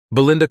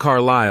Belinda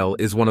Carlisle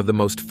is one of the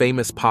most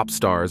famous pop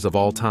stars of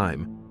all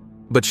time,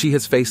 but she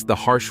has faced the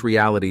harsh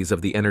realities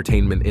of the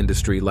entertainment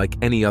industry like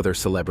any other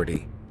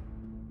celebrity.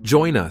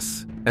 Join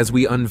us as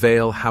we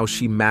unveil how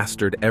she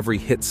mastered every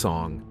hit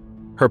song,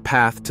 her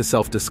path to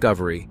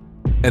self-discovery,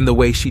 and the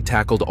way she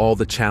tackled all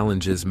the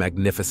challenges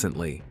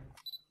magnificently.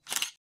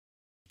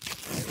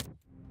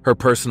 Her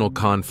personal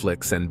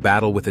conflicts and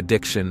battle with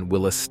addiction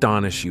will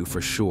astonish you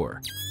for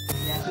sure.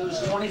 Those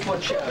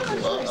 20-foot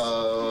shelves.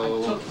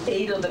 I took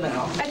 8 of them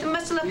out. I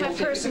must have left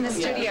my purse in the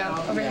studio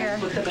over here.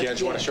 Yeah, do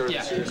you want to show her?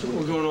 Yeah,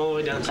 we're going all the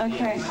way down.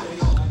 Okay.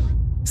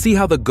 See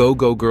how the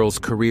Go-Go Girl's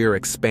career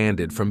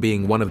expanded from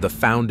being one of the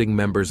founding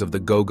members of the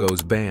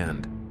Go-Go's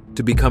band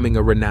to becoming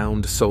a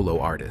renowned solo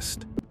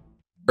artist.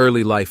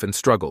 Early life and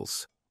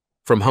struggles.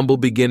 From humble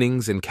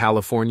beginnings in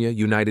California,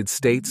 United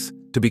States,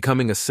 to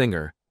becoming a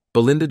singer,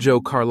 Belinda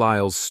Jo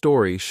Carlisle's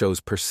story shows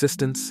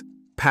persistence,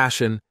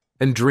 passion,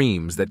 and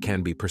dreams that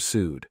can be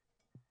pursued.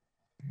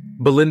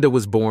 Belinda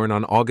was born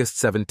on August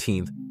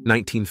 17,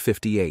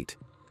 1958,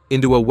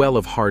 into a well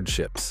of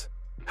hardships.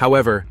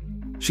 However,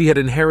 she had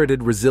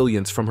inherited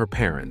resilience from her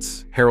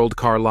parents, Harold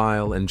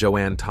Carlisle and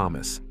Joanne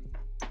Thomas.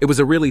 It was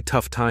a really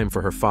tough time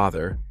for her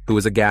father, who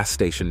was a gas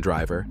station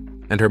driver,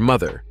 and her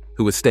mother,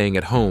 who was staying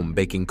at home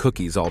baking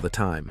cookies all the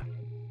time.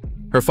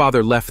 Her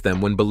father left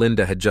them when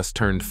Belinda had just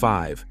turned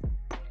 5.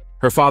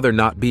 Her father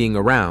not being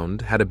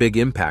around had a big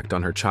impact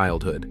on her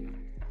childhood.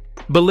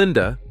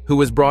 Belinda, who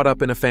was brought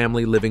up in a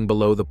family living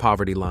below the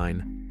poverty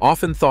line,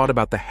 often thought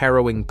about the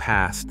harrowing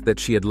past that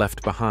she had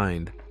left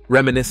behind,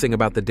 reminiscing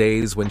about the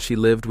days when she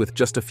lived with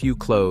just a few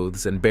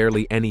clothes and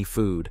barely any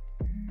food.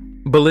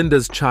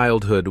 Belinda's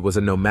childhood was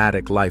a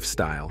nomadic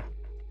lifestyle.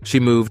 She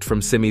moved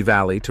from Simi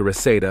Valley to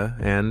Reseda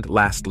and,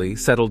 lastly,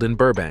 settled in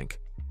Burbank.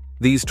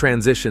 These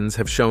transitions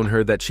have shown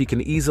her that she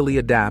can easily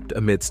adapt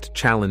amidst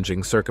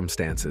challenging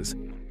circumstances.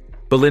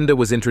 Belinda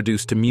was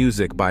introduced to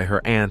music by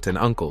her aunt and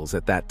uncles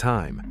at that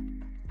time.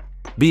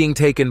 Being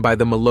taken by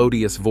the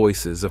melodious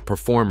voices of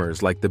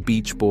performers like the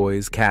Beach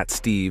Boys, Cat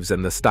Steves,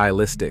 and the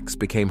Stylistics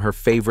became her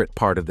favorite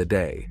part of the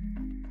day.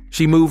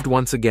 She moved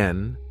once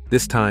again,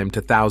 this time to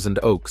Thousand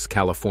Oaks,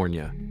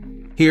 California.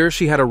 Here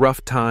she had a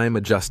rough time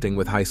adjusting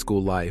with high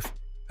school life,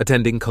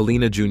 attending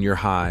Colina Junior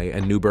High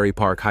and Newbury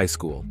Park High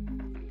School.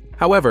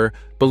 However,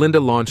 Belinda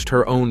launched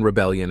her own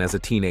rebellion as a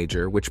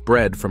teenager, which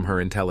bred from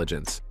her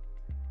intelligence.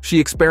 She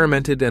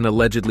experimented and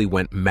allegedly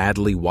went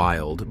madly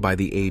wild by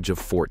the age of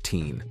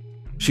 14.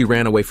 She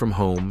ran away from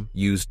home,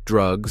 used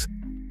drugs,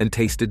 and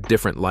tasted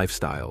different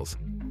lifestyles.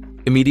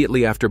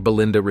 Immediately after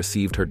Belinda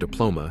received her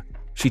diploma,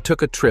 she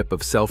took a trip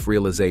of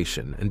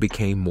self-realization and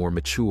became more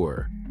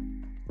mature.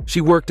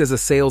 She worked as a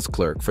sales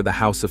clerk for the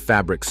House of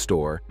Fabrics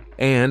store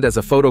and as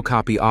a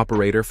photocopy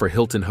operator for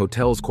Hilton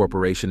Hotels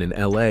Corporation in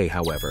LA,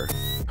 however.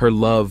 Her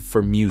love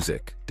for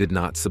music did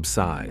not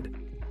subside.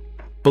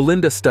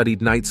 Belinda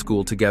studied night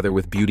school together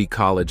with Beauty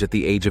College at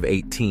the age of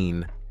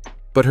 18,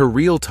 but her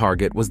real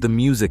target was the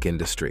music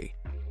industry.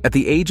 At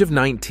the age of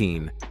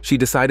 19, she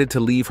decided to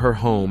leave her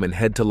home and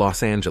head to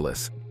Los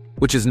Angeles,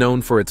 which is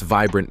known for its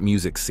vibrant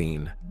music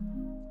scene.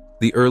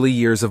 The early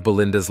years of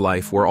Belinda's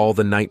life were all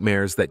the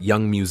nightmares that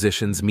young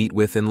musicians meet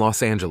with in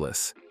Los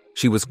Angeles.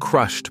 She was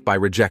crushed by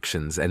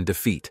rejections and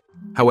defeat.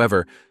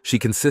 However, she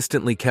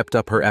consistently kept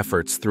up her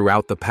efforts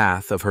throughout the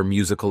path of her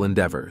musical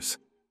endeavors,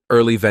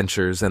 early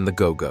ventures, and the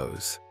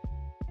Go-Go's.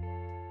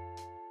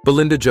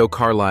 Belinda Jo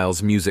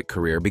Carlisle's music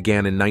career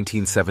began in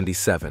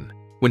 1977,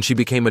 when she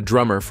became a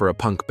drummer for a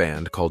punk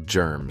band called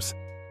Germs.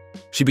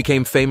 She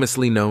became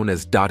famously known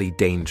as Dottie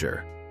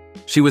Danger.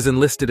 She was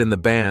enlisted in the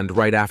band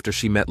right after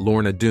she met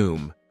Lorna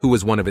Doom, who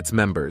was one of its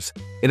members,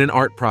 in an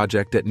art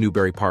project at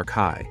Newbury Park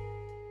High.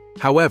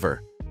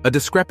 However, a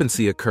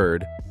discrepancy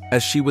occurred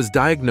as she was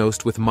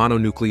diagnosed with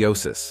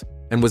mononucleosis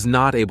and was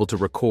not able to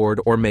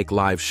record or make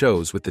live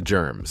shows with the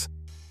Germs.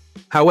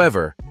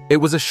 However, it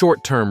was a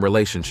short-term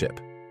relationship,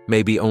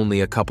 maybe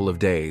only a couple of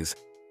days.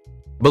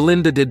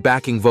 Belinda did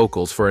backing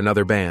vocals for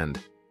another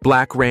band,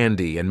 Black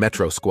Randy and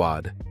Metro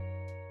Squad.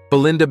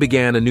 Belinda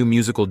began a new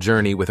musical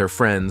journey with her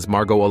friends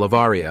Margot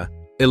Olivaria,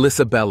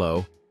 Elissa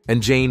Bello,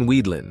 and Jane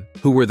Weedlin,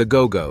 who were the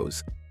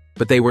Go-Go's,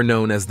 but they were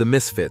known as the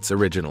Misfits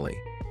originally.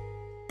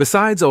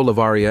 Besides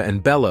Olivaria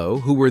and Bello,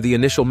 who were the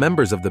initial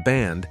members of the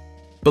band,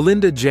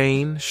 Belinda,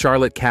 Jane,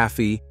 Charlotte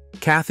Caffey,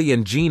 Kathy,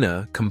 and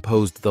Gina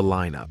composed the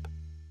lineup.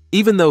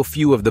 Even though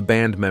few of the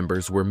band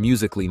members were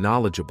musically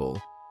knowledgeable,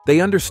 they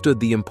understood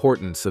the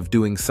importance of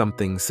doing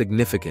something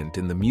significant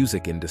in the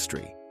music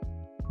industry.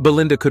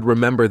 Belinda could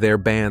remember their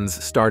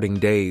band's starting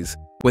days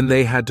when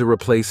they had to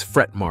replace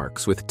fret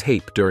marks with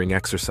tape during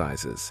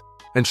exercises,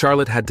 and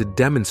Charlotte had to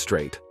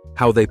demonstrate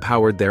how they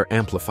powered their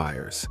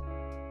amplifiers.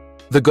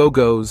 The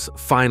Go-Go's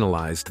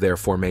finalized their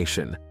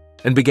formation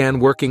and began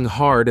working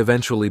hard,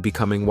 eventually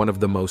becoming one of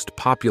the most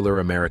popular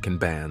American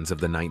bands of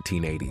the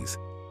 1980s.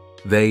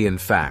 They, in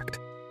fact,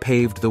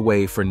 paved the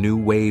way for new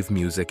wave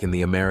music in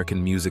the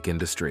American music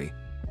industry,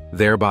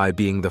 thereby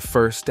being the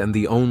first and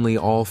the only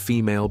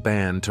all-female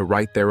band to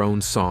write their own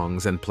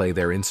songs and play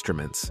their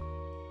instruments.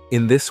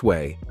 In this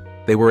way,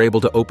 they were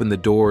able to open the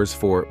doors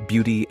for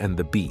Beauty and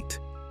the Beat,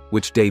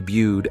 which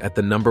debuted at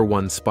the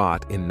 #1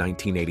 spot in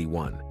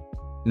 1981.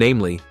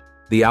 Namely,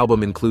 the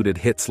album included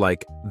hits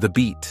like The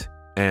Beat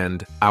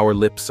and Our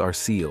Lips Are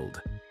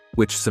Sealed,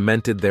 which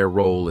cemented their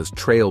role as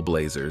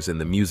trailblazers in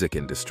the music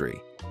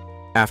industry.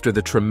 After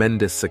the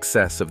tremendous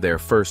success of their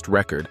first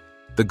record,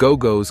 the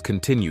Go-Go's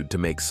continued to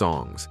make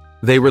songs.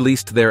 They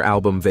released their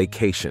album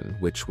Vacation,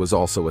 which was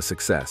also a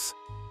success.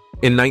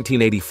 In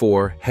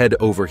 1984, Head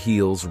Over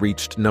Heels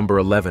reached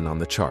 #11 on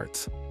the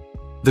charts.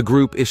 The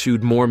group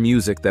issued more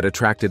music that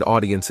attracted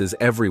audiences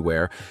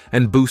everywhere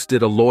and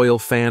boosted a loyal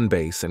fan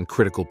base and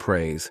critical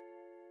praise.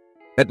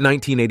 At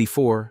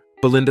 1984,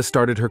 Belinda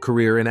started her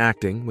career in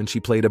acting when she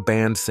played a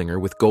band singer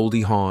with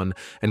Goldie Hawn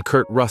and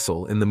Kurt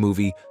Russell in the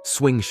movie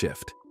Swing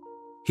Shift.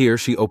 Here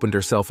she opened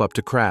herself up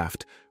to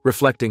craft,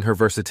 reflecting her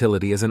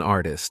versatility as an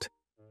artist.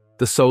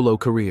 The solo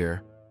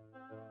career.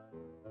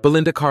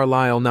 Belinda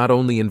Carlisle not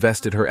only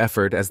invested her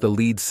effort as the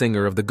lead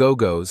singer of the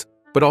Go-Go's,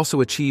 but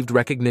also achieved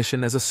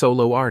recognition as a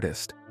solo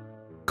artist.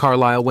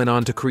 Carlisle went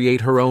on to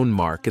create her own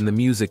mark in the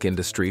music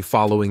industry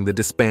following the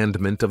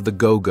disbandment of the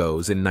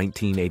Go-Go's in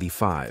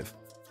 1985.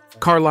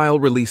 Carlisle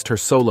released her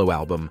solo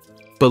album,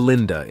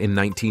 Belinda, in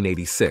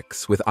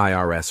 1986 with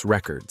IRS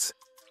Records.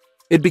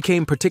 It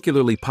became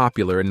particularly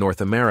popular in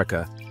North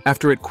America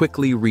after it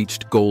quickly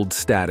reached gold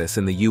status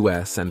in the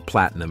US and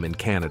platinum in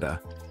Canada.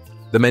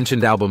 The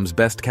mentioned album's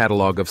best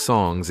catalog of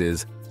songs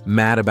is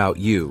Mad About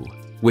You,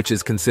 which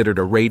is considered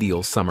a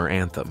radial summer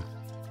anthem.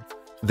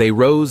 They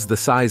Rose the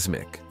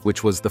Seismic,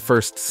 which was the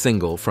first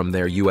single from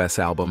their US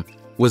album,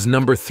 was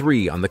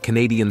 #3 on the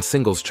Canadian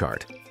singles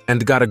chart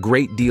and got a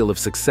great deal of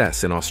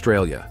success in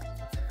Australia.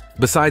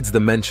 Besides the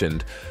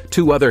mentioned,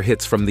 2 other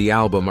hits from the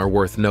album are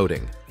worth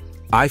noting: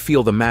 I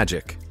Feel the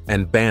Magic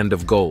and Band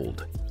of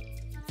Gold.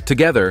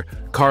 Together,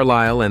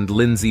 Carlisle and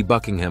Lindsey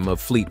Buckingham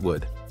of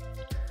Fleetwood.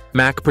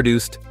 Mac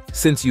produced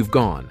Since You've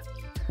Gone,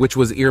 which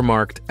was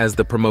earmarked as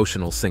the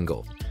promotional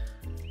single.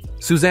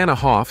 Susanna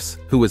Hoffs,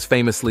 who was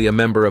famously a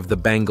member of the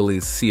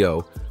Bengalese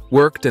CO,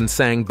 worked and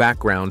sang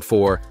background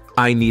for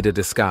I Need a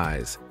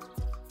Disguise.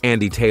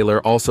 Andy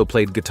Taylor also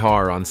played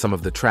guitar on some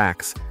of the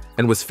tracks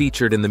and was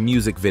featured in the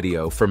music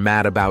video for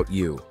Mad About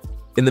You.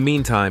 In the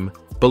meantime,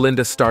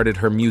 Belinda started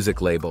her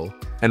music label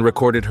and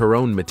recorded her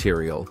own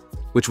material,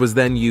 which was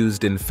then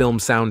used in film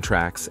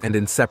soundtracks and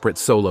in separate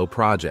solo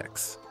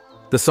projects.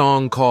 The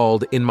song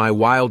called In My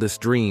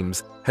Wildest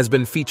Dreams has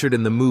been featured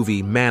in the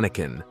movie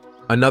Mannequin.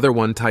 Another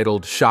one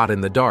titled Shot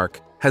in the Dark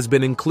has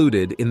been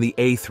included in the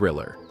A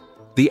Thriller.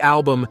 The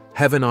album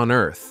Heaven on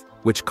Earth,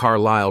 which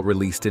Carlisle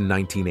released in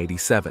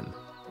 1987.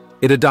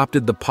 It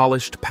adopted the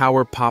polished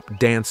power pop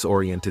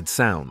dance-oriented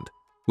sound,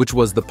 which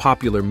was the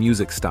popular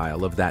music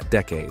style of that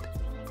decade.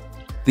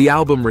 The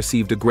album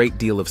received a great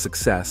deal of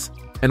success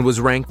and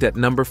was ranked at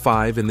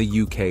 #5 in the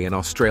UK and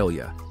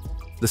Australia.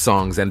 The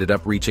songs ended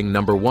up reaching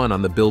 #1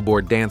 on the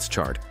Billboard Dance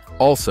Chart,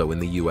 also in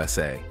the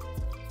USA.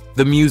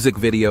 The music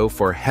video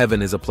for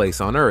Heaven is a Place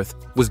on Earth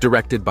was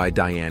directed by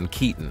Diane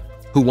Keaton,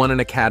 who won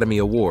an Academy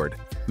Award,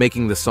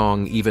 making the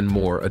song even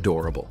more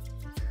adorable.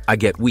 I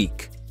Get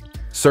Weak,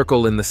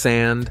 Circle in the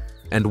Sand,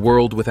 and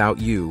World Without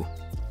You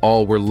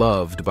all were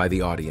loved by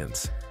the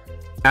audience.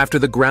 After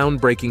the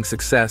groundbreaking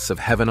success of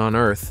Heaven on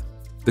Earth,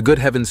 the Good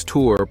Heavens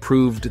Tour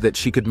proved that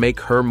she could make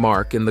her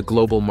mark in the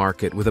global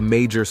market with a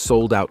major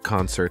sold-out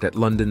concert at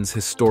London's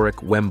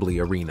historic Wembley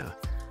Arena.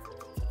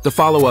 The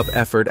follow-up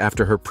effort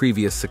after her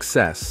previous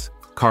success,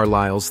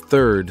 Carlisle's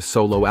 3rd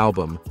solo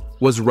album,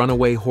 was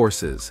Runaway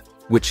Horses,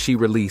 which she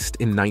released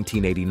in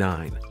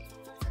 1989.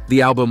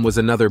 The album was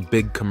another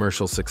big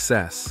commercial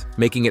success,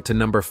 making it to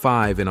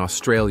 #5 in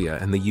Australia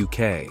and the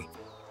UK.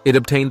 It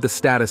obtained the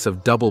status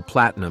of double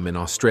platinum in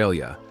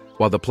Australia,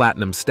 while the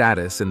platinum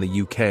status in the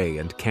UK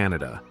and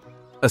Canada.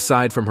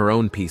 Aside from her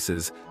own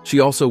pieces, she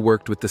also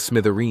worked with the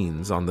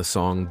Smithereens on the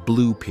song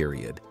Blue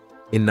Period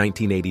in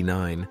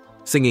 1989,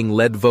 singing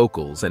lead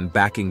vocals and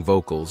backing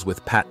vocals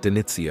with Pat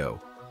DiNizio,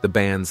 the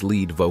band's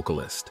lead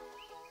vocalist.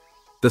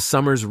 The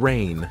Summer's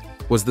Rain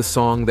was the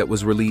song that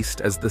was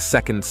released as the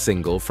 2nd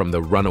single from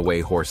the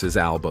Runaway Horses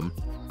album.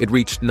 It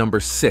reached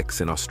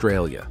 #6 in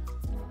Australia.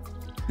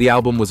 The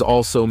album was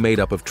also made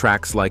up of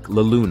tracks like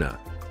La Luna,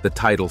 the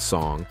title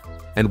song,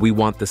 and We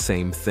Want the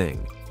Same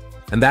Thing,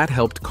 and that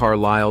helped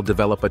Carlisle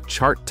develop a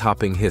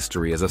chart-topping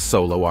history as a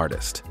solo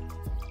artist.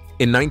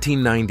 In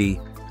 1990,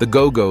 the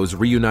Go-Go's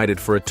reunited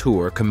for a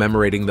tour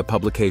commemorating the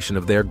publication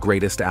of their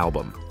greatest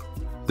album.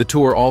 The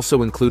tour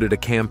also included a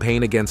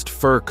campaign against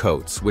fur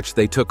coats, which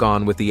they took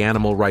on with the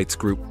animal rights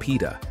group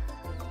PETA.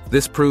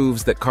 This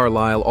proves that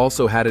Carlisle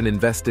also had an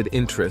invested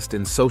interest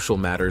in social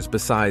matters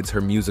besides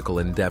her musical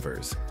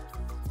endeavors.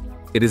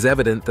 It is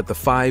evident that the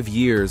 5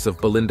 years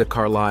of Belinda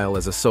Carlisle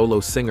as a solo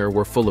singer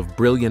were full of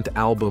brilliant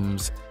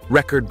albums,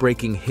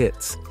 record-breaking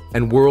hits,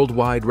 and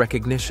worldwide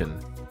recognition.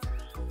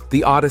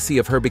 The odyssey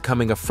of her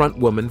becoming a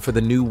frontwoman for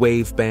the new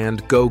wave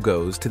band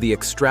Go-Go's to the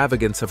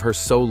extravagance of her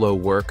solo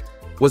work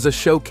was a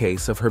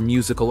showcase of her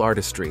musical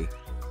artistry.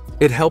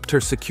 It helped her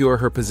secure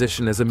her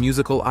position as a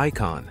musical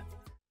icon.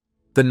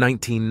 The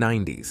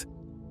 1990s.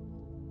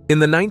 In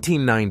the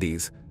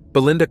 1990s,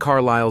 Belinda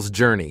Carlisle's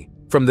journey,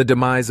 from the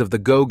demise of the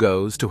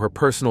Go-Go's to her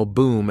personal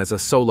boom as a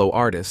solo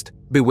artist,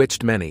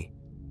 bewitched many.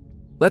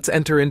 Let's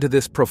enter into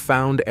this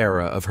profound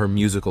era of her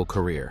musical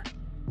career.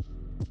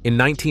 In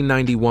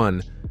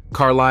 1991,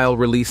 Carlisle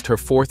released her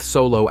fourth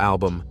solo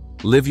album,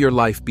 Live Your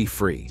Life Be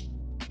Free.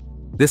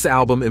 This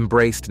album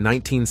embraced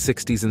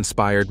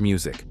 1960s-inspired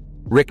music.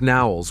 Rick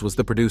Nowels was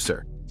the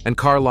producer, and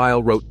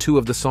Carlisle wrote two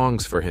of the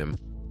songs for him.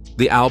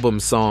 The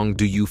album's song,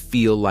 Do You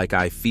Feel Like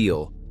I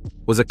Feel,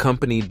 was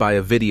accompanied by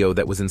a video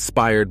that was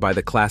inspired by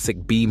the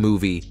classic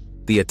B-movie,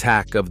 The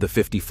Attack of the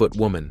 50-Foot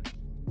Woman.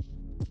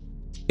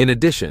 In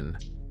addition,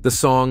 the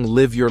song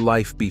Live Your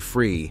Life Be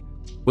Free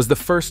was the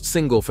first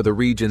single for the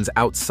regions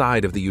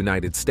outside of the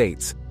United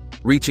States,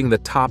 reaching the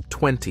top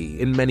 20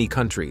 in many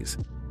countries,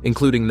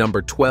 including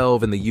number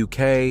 12 in the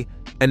UK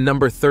and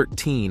number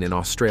 13 in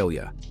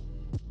Australia.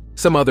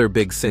 Some other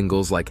big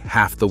singles like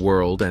Half the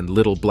World and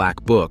Little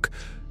Black Book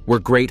were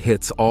great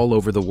hits all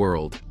over the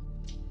world.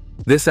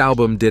 This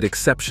album did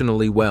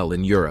exceptionally well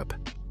in Europe,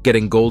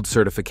 getting gold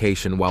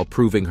certification while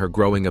proving her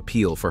growing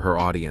appeal for her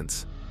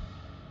audience.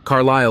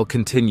 Carlisle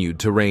continued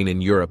to reign in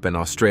Europe and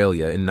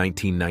Australia in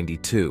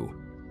 1992.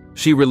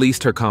 She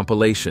released her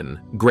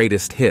compilation,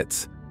 Greatest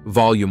Hits,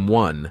 Volume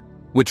 1,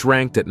 which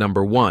ranked at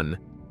number 1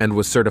 and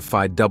was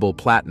certified double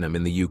platinum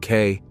in the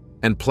UK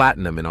and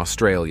platinum in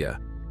Australia.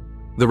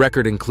 The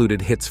record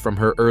included hits from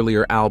her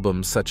earlier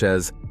albums such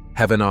as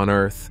Heaven on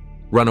Earth,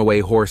 Runaway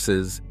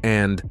Horses,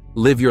 and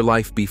Live Your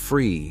Life Be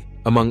Free,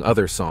 among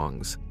other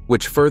songs,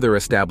 which further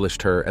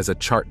established her as a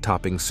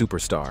chart-topping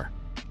superstar.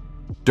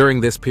 During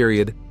this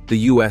period, the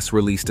US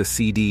released a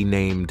CD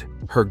named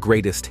Her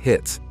Greatest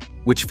Hits,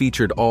 which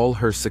featured all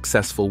her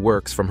successful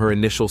works from her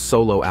initial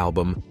solo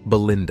album,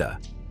 Belinda.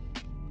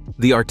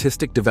 The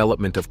artistic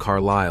development of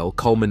Carlisle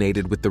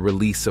culminated with the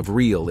release of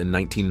Real in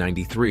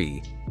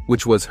 1993,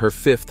 which was her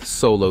fifth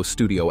solo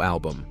studio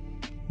album.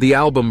 The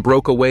album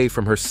broke away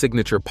from her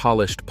signature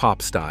polished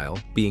pop style,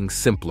 being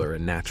simpler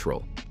and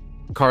natural.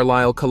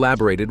 Carlisle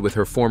collaborated with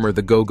her former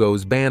The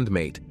Go-Go's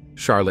bandmate,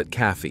 Charlotte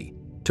Caffey,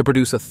 to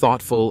produce a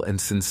thoughtful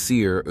and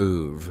sincere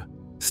oeuvre.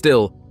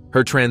 Still,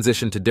 her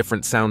transition to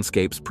different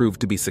soundscapes proved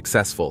to be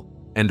successful,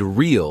 and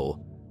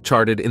Real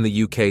charted in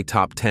the UK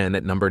top 10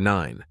 at number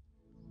 9.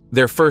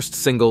 Their first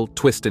single,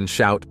 Twist and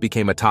Shout,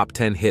 became a top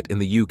 10 hit in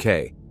the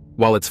UK,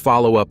 while its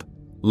follow-up,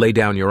 Lay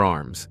Down Your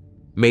Arms,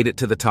 made it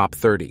to the top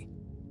 30.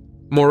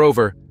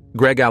 Moreover,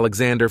 Greg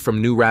Alexander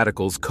from New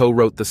Radicals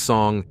co-wrote the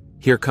song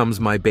Here Comes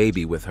My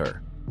Baby with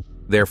her.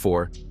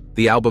 Therefore,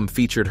 the album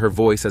featured her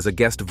voice as a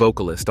guest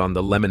vocalist on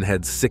the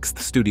Lemonheads'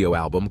 sixth studio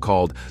album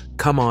called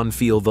Come On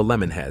Feel the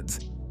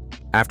Lemonheads.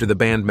 After the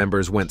band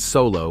members went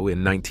solo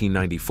in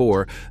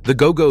 1994, the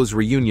Go-Go's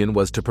reunion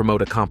was to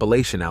promote a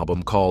compilation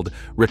album called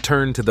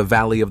Return to the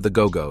Valley of the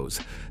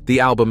Go-Go's. The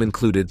album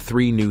included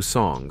 3 new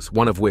songs,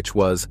 one of which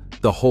was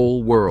The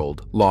Whole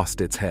World Lost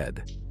Its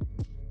Head.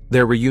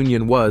 Their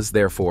reunion was,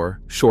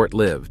 therefore,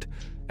 short-lived,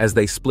 as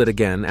they split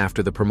again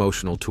after the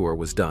promotional tour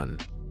was done.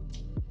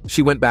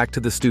 She went back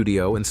to the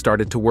studio and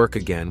started to work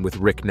again with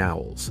Rick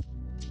Nowels.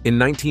 In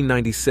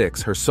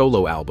 1996, her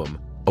solo album,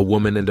 A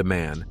Woman and a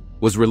Man,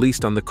 was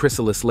released on the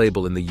Chrysalis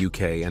label in the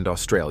UK and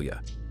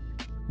Australia.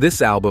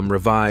 This album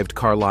revived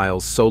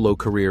Carlisle's solo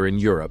career in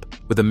Europe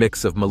with a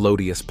mix of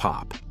melodious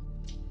pop.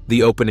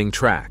 The opening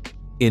track,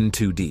 In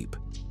Too Deep,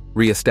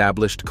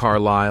 re-established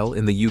Carlisle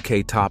in the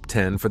UK top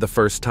 10 for the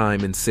first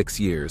time in 6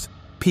 years,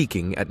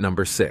 peaking at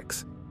number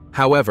 6.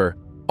 However,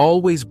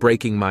 Always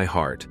Breaking My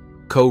Heart,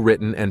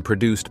 co-written and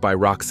produced by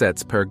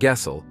Roxette's Per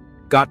Gessel,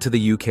 got to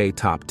the UK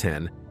top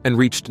 10 and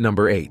reached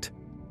number 8.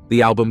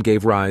 The album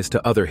gave rise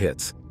to other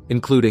hits,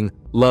 including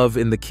Love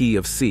in the Key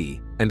of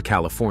C and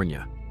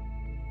California.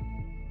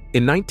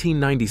 In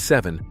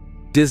 1997,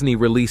 Disney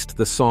released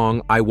the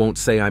song I Won't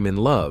Say I'm in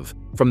Love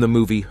from the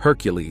movie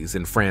Hercules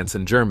in France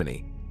and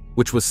Germany,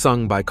 which was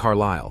sung by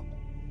Carlisle.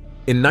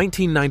 In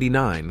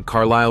 1999,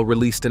 Carlisle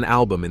released an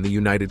album in the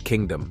United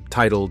Kingdom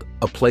titled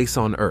A Place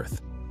on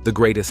Earth, The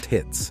Greatest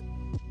Hits.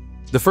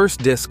 The first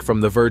disc from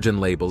the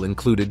Virgin label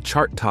included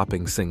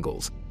chart-topping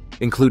singles,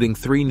 including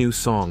 3 new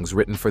songs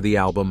written for the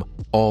album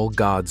All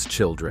God's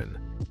Children.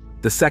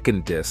 The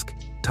second disc,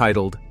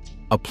 titled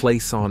A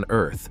Place on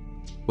Earth,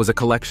 was a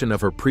collection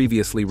of her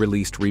previously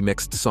released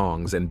remixed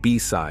songs and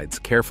B-sides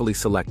carefully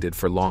selected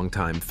for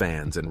longtime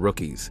fans and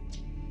rookies.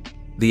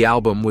 The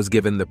album was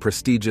given the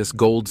prestigious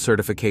gold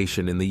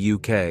certification in the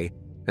UK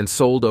and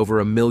sold over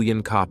 1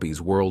 million copies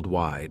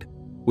worldwide,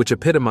 which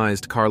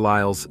epitomized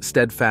Carlisle's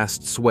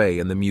steadfast sway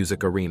in the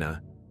music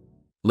arena.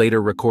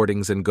 Later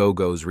recordings and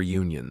Go-Go's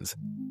reunions.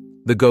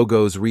 The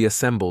Go-Go's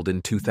reassembled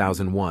in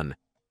 2001,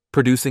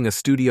 producing a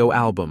studio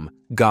album,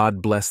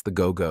 God Bless the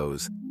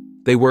Go-Go's.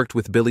 They worked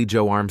with Billie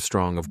Joe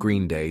Armstrong of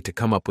Green Day to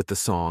come up with the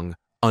song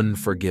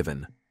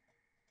Unforgiven.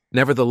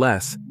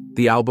 Nevertheless,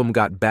 the album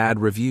got bad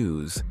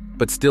reviews,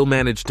 but still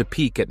managed to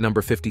peak at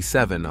number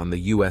 57 on the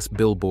US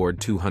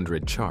Billboard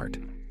 200 chart.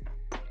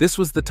 This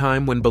was the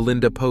time when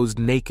Belinda posed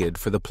naked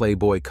for the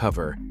Playboy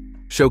cover,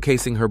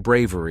 showcasing her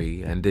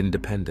bravery and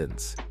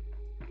independence.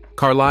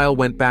 Carlisle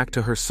went back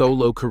to her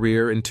solo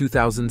career in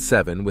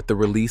 2007 with the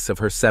release of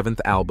her seventh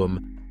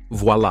album,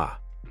 Voila.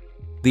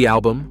 The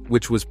album,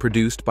 which was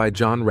produced by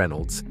John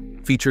Reynolds,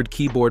 featured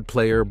keyboard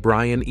player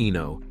Brian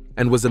Eno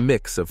and was a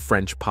mix of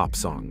French pop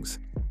songs.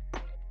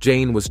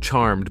 Jane was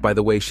charmed by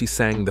the way she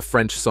sang the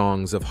French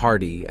songs of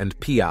Hardy and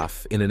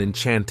Piaf in an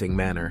enchanting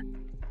manner.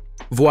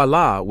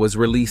 Voila was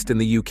released in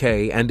the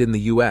UK and in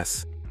the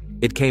US.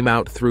 It came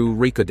out through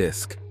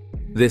Rykodisc.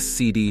 This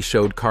CD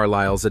showed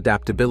Carlisle's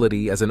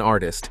adaptability as an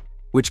artist,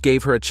 which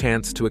gave her a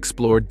chance to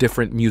explore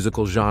different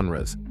musical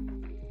genres.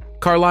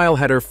 Carlisle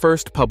had her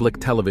first public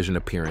television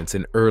appearance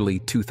in early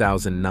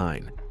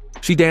 2009.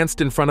 She danced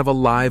in front of a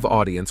live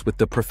audience with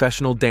the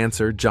professional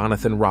dancer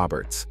Jonathan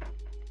Roberts.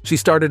 She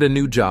started a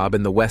new job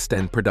in the West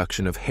End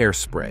production of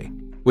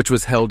Hairspray, which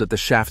was held at the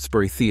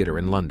Shaftesbury Theatre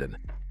in London.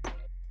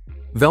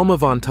 Velma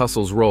Von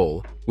Tussel's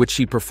role, which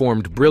she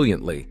performed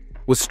brilliantly,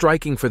 was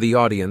striking for the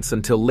audience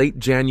until late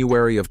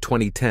January of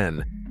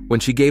 2010, when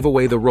she gave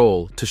away the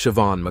role to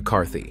Siobhan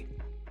McCarthy.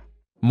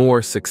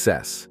 More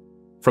success.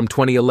 From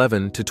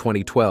 2011 to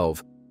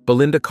 2012,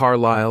 Belinda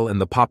Carlisle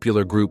and the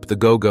popular group The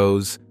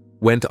Go-Go's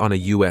went on a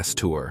US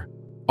tour,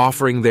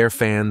 offering their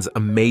fans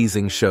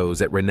amazing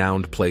shows at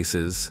renowned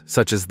places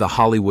such as the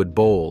Hollywood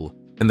Bowl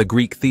and the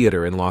Greek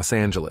Theatre in Los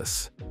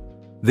Angeles.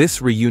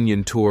 This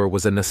reunion tour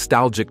was a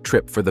nostalgic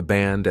trip for the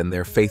band and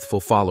their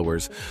faithful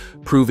followers,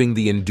 proving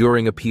the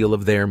enduring appeal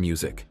of their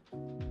music.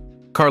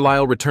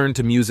 Carlisle returned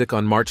to music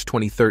on March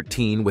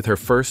 2013 with her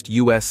first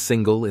US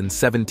single in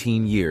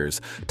 17 years,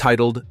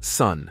 titled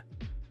Sun.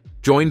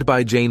 Joined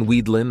by Jane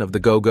Wiedlin of the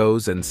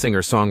Go-Go's and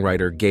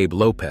singer-songwriter Gabe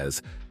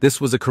Lopez,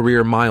 this was a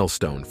career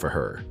milestone for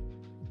her.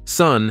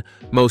 Sun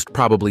most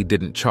probably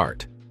didn't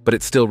chart, but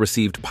it still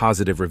received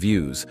positive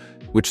reviews,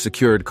 which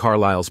secured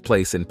Carlisle's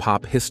place in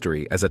pop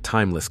history as a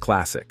timeless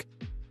classic.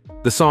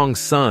 The song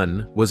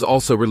Sun was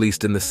also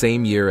released in the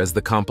same year as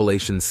the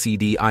compilation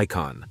CD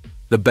Icon,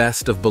 the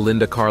best of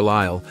Belinda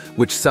Carlisle,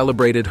 which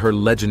celebrated her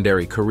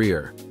legendary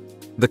career.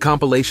 The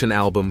compilation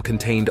album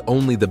contained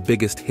only the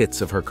biggest hits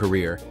of her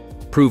career,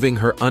 proving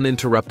her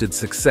uninterrupted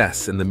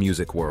success in the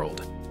music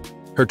world.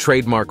 Her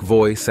trademark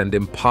voice and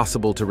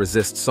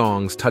impossible-to-resist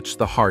songs touched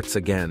the hearts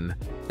again,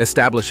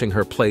 establishing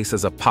her place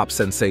as a pop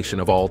sensation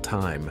of all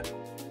time.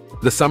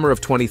 The summer of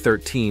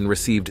 2013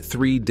 received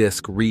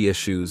 3-disc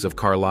reissues of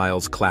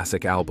Carlisle's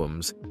classic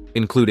albums,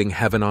 including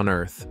Heaven on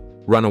Earth,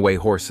 Runaway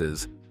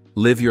Horses,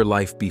 Live Your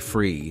Life Be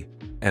Free,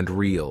 and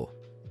Real.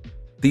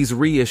 These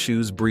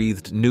reissues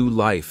breathed new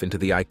life into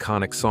the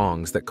iconic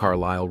songs that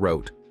Carlisle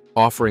wrote,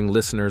 offering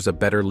listeners a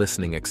better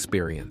listening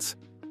experience.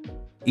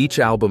 Each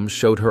album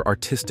showed her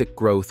artistic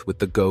growth with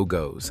the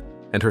Go-Go's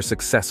and her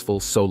successful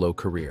solo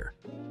career.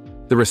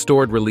 The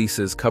restored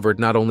releases covered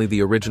not only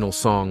the original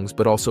songs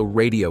but also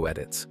radio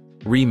edits,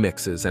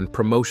 remixes, and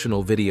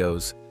promotional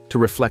videos to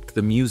reflect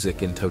the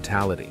music in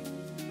totality.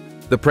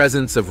 The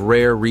presence of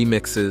rare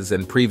remixes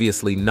and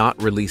previously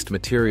not released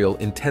material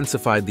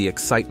intensified the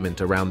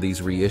excitement around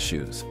these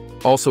reissues,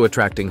 also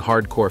attracting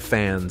hardcore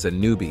fans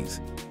and newbies.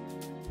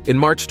 In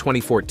March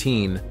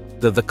 2014,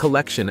 the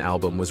Collection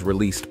album was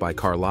released by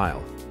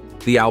Carlisle.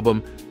 The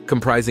album,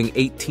 comprising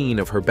 18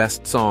 of her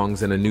best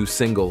songs and a new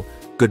single,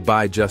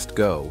 Goodbye Just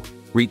Go,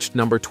 reached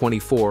number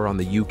 24 on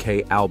the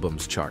UK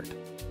Albums chart.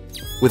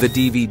 With a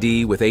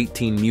DVD with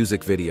 18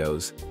 music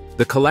videos,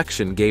 the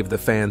Collection gave the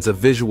fans a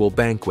visual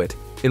banquet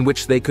in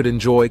which they could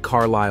enjoy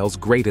Carlisle's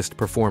greatest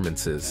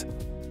performances.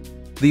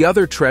 The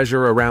other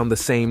treasure around the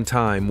same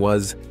time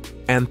was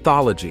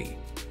Anthology,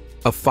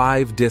 a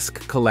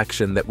 5-disc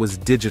collection that was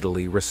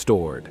digitally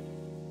restored.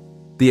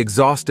 The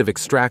exhaustive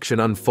extraction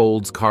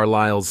unfolds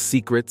Carlisle's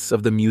secrets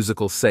of the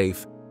musical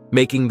safe,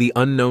 making the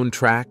unknown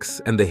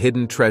tracks and the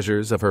hidden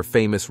treasures of her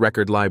famous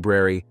record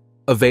library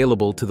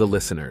available to the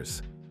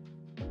listeners.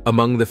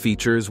 Among the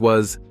features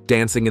was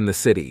Dancing in the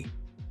City,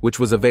 which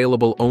was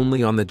available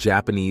only on the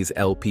Japanese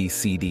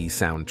LP-CD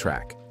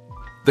soundtrack.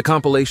 The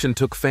compilation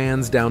took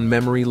fans down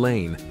memory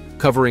lane,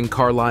 covering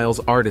Carlisle's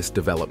artist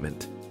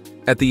development.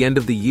 At the end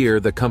of the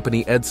year, the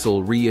company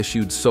Edsel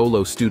reissued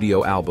solo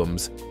studio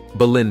albums,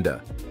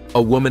 Belinda,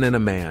 A Woman and a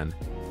Man,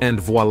 and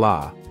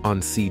Voila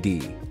on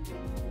CD.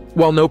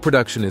 While no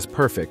production is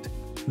perfect,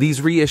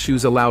 these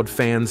reissues allowed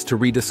fans to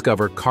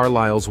rediscover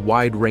Carlisle's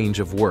wide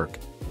range of work,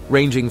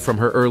 ranging from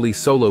her early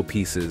solo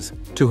pieces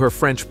to her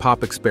French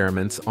pop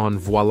experiments on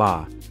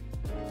Voila.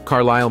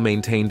 Carlisle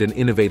maintained an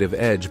innovative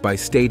edge by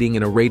stating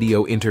in a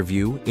radio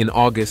interview in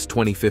August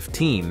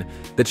 2015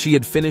 that she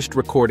had finished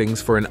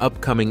recordings for an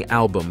upcoming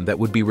album that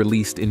would be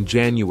released in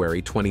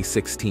January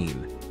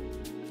 2016.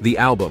 The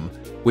album,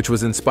 which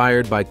was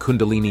inspired by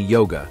Kundalini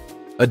Yoga,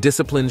 a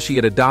discipline she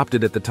had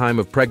adopted at the time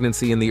of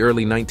pregnancy in the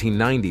early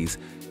 1990s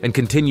and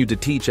continued to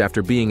teach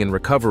after being in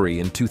recovery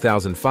in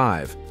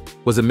 2005,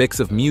 was a mix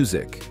of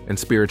music and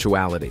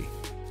spirituality.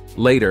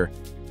 Later,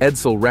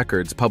 Edsel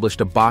Records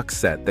published a box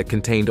set that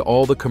contained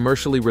all the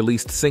commercially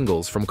released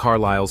singles from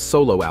Carlisle's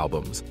solo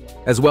albums,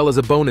 as well as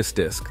a bonus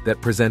disc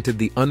that presented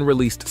the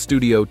unreleased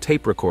studio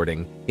tape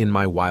recording In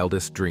My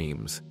Wildest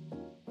Dreams.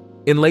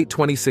 In late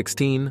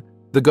 2016,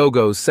 The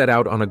Go-Go's set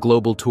out on a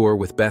global tour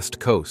with Best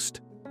Coast,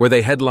 where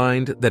they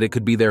headlined that it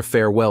could be their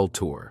farewell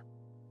tour.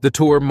 The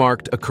tour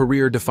marked a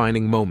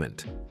career-defining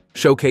moment,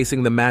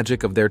 showcasing the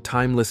magic of their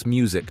timeless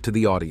music to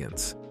the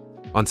audience.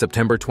 On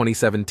September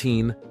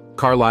 2017,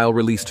 Carlisle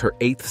released her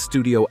 8th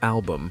studio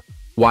album,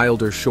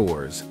 Wilder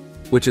Shores,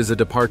 which is a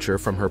departure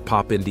from her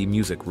pop indie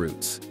music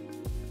roots.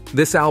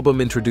 This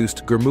album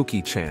introduced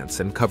Gurmukhi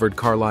chants and covered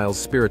Carlisle's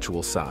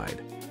spiritual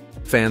side.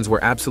 Fans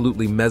were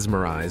absolutely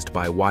mesmerized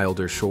by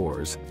Wilder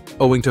Shores,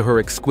 owing to her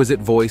exquisite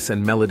voice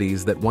and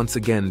melodies that once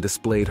again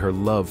displayed her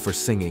love for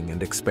singing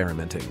and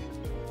experimenting.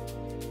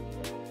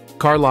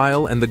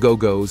 Carlisle and the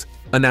Go-Go's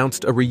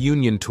announced a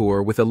reunion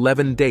tour with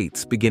 11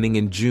 dates beginning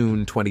in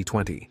June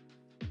 2020.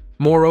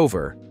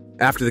 Moreover,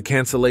 after the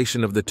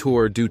cancellation of the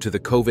tour due to the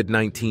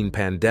COVID-19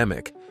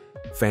 pandemic,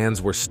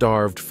 fans were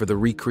starved for the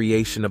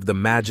recreation of the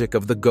magic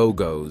of the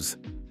Go-Go's.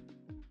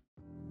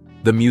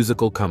 The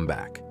musical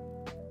comeback.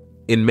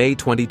 In May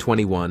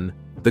 2021,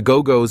 the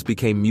Go-Go's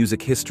became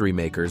music history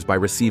makers by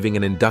receiving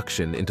an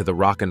induction into the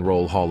Rock and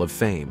Roll Hall of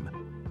Fame.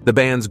 The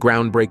band's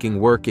groundbreaking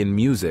work in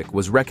music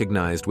was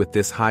recognized with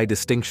this high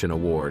distinction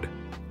award.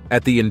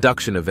 At the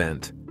induction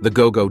event, the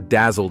Go-Go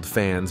dazzled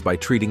fans by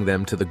treating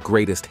them to the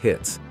greatest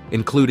hits,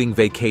 including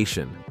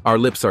Vacation, Our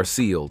Lips Are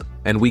Sealed,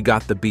 and We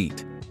Got the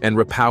Beat, and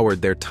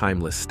repowered their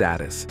timeless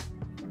status.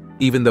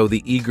 Even though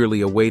the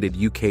eagerly awaited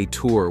UK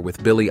tour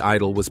with Billy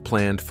Idol was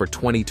planned for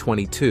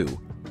 2022,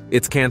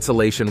 its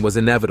cancellation was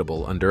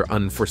inevitable under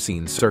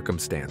unforeseen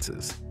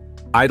circumstances.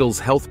 Idol's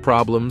health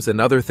problems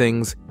and other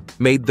things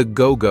made the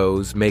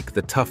Go-Go's make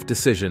the tough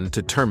decision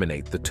to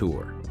terminate the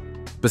tour.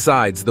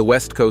 Besides, the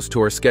West Coast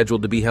tour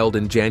scheduled to be held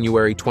in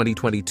January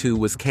 2022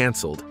 was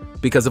canceled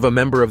because of a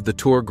member of the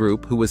tour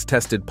group who was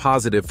tested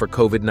positive for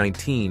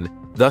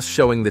COVID-19, thus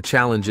showing the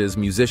challenges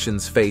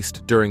musicians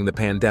faced during the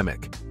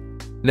pandemic.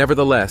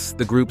 Nevertheless,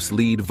 the group's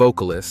lead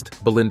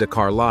vocalist, Belinda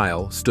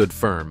Carlisle, stood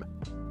firm.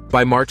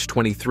 By March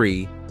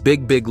 23,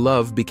 Big Big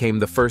Love became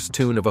the first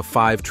tune of a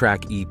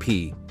 5-track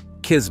EP,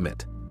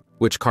 Kismet,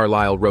 which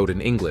Carlisle wrote in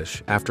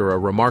English after a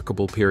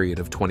remarkable period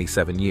of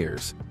 27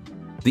 years.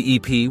 The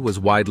EP was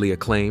widely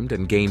acclaimed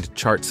and gained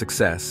chart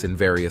success in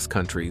various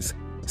countries,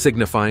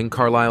 signifying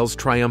Carlisle's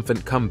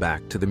triumphant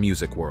comeback to the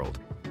music world.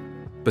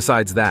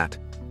 Besides that,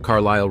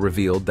 Carlisle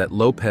revealed that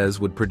Lopez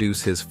would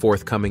produce his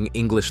forthcoming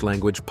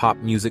English-language pop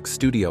music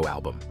studio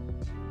album.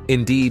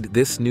 Indeed,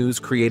 this news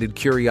created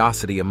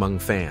curiosity among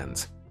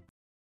fans.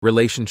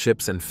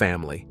 Relationships and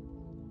family.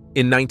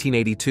 In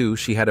 1982,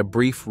 she had a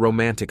brief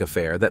romantic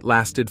affair that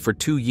lasted for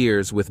 2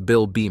 years with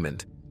Bill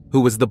Beament, who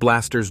was the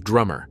Blasters'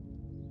 drummer.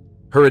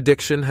 Her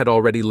addiction had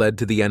already led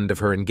to the end of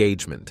her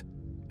engagement,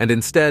 and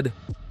instead,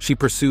 she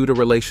pursued a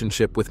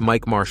relationship with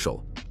Mike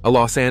Marshall, a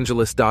Los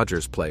Angeles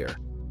Dodgers player.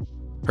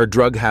 Her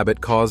drug habit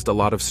caused a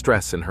lot of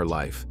stress in her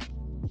life.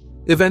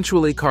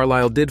 Eventually,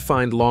 Carlisle did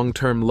find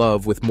long-term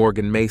love with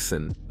Morgan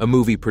Mason, a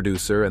movie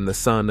producer and the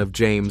son of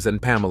James and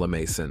Pamela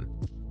Mason.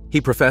 He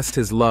professed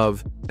his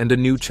love, and a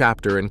new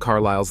chapter in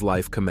Carlisle's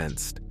life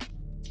commenced.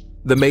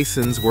 The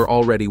Masons were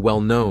already well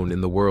known in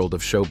the world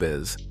of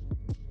showbiz.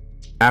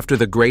 After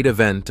the great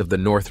event of the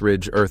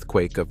Northridge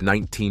earthquake of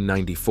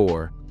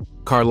 1994,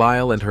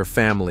 Carlisle and her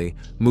family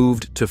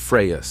moved to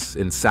Freyus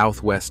in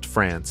southwest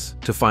France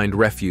to find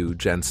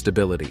refuge and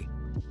stability.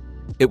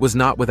 It was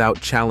not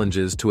without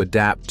challenges to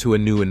adapt to a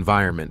new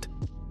environment,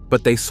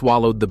 but they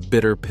swallowed the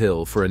bitter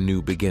pill for a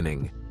new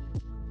beginning.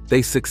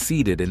 They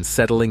succeeded in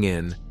settling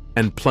in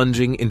and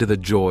plunging into the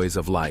joys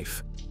of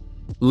life.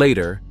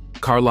 Later,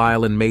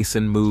 Carlisle and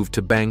Mason moved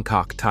to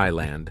Bangkok,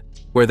 Thailand,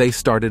 where they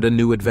started a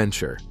new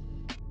adventure.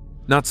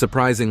 Not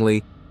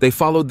surprisingly, they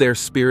followed their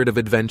spirit of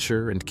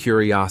adventure and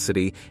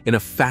curiosity in a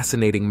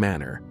fascinating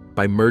manner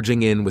by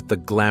merging in with the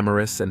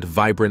glamorous and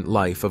vibrant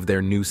life of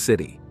their new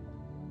city.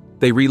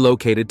 They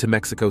relocated to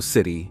Mexico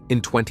City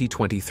in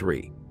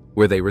 2023,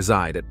 where they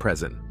reside at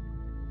present.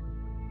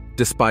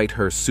 Despite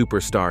her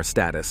superstar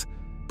status,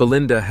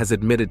 Belinda has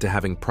admitted to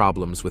having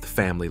problems with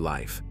family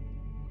life.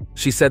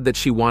 She said that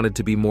she wanted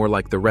to be more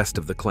like the rest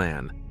of the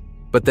clan,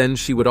 but then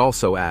she would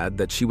also add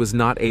that she was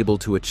not able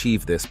to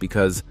achieve this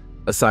because,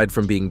 aside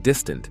from being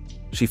distant,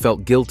 she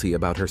felt guilty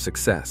about her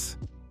success.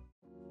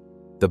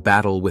 The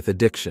battle with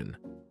addiction.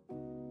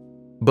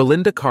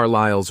 Belinda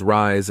Carlisle's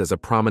rise as a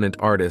prominent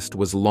artist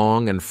was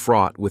long and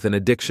fraught with an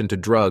addiction to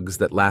drugs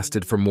that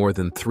lasted for more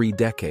than 3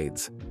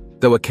 decades.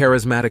 Though a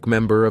charismatic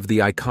member of the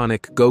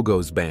iconic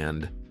Go-Go's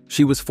band,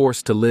 she was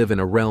forced to live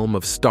in a realm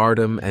of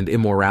stardom and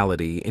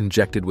immorality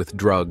injected with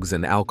drugs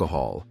and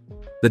alcohol.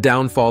 The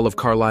downfall of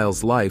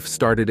Carlisle's life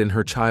started in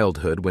her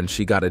childhood when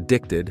she got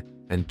addicted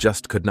and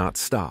just could not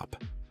stop.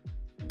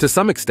 To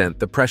some extent,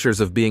 the pressures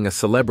of being a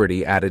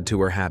celebrity added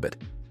to her habit.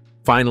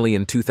 Finally,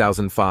 in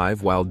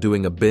 2005, while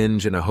doing a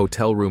binge in a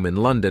hotel room in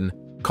London,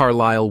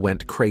 Carlisle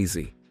went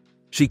crazy.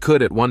 She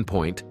could, at one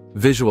point,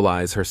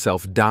 visualize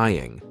herself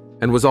dying,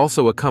 and was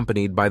also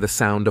accompanied by the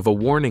sound of a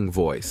warning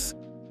voice,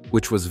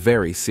 which was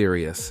very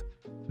serious.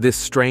 This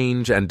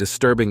strange and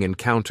disturbing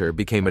encounter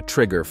became a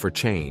trigger for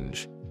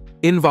change.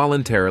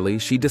 Involuntarily,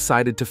 she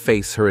decided to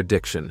face her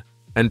addiction,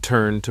 and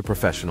turned to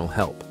professional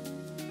help.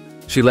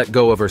 She let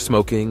go of her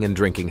smoking and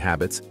drinking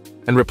habits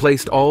and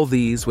replaced all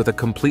these with a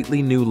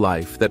completely new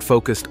life that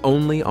focused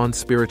only on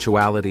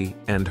spirituality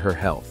and her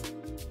health.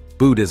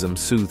 Buddhism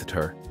soothed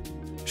her.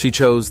 She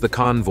chose the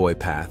convoy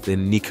path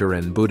in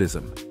Nichiren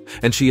Buddhism,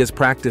 and she has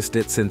practiced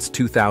it since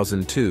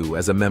 2002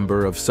 as a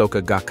member of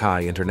Soka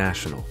Gakkai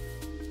International.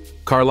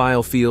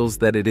 Carlisle feels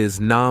that it is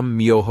Nam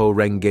Myoho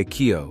Renge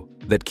Kyo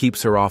that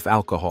keeps her off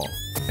alcohol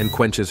and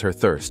quenches her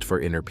thirst for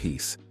inner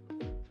peace.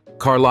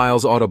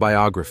 Carlisle's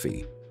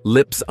autobiography,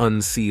 Lips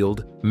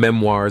Unsealed,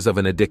 Memoirs of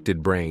an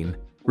Addicted Brain,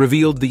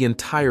 revealed the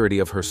entirety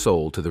of her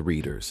soul to the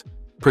readers,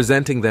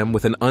 presenting them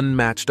with an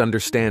unmatched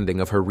understanding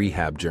of her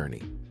rehab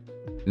journey.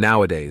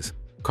 Nowadays,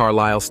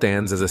 Carlisle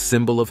stands as a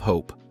symbol of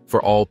hope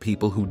for all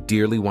people who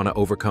dearly want to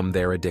overcome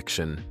their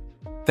addiction.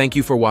 Thank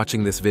you for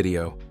watching this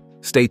video.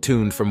 Stay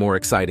tuned for more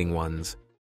exciting ones.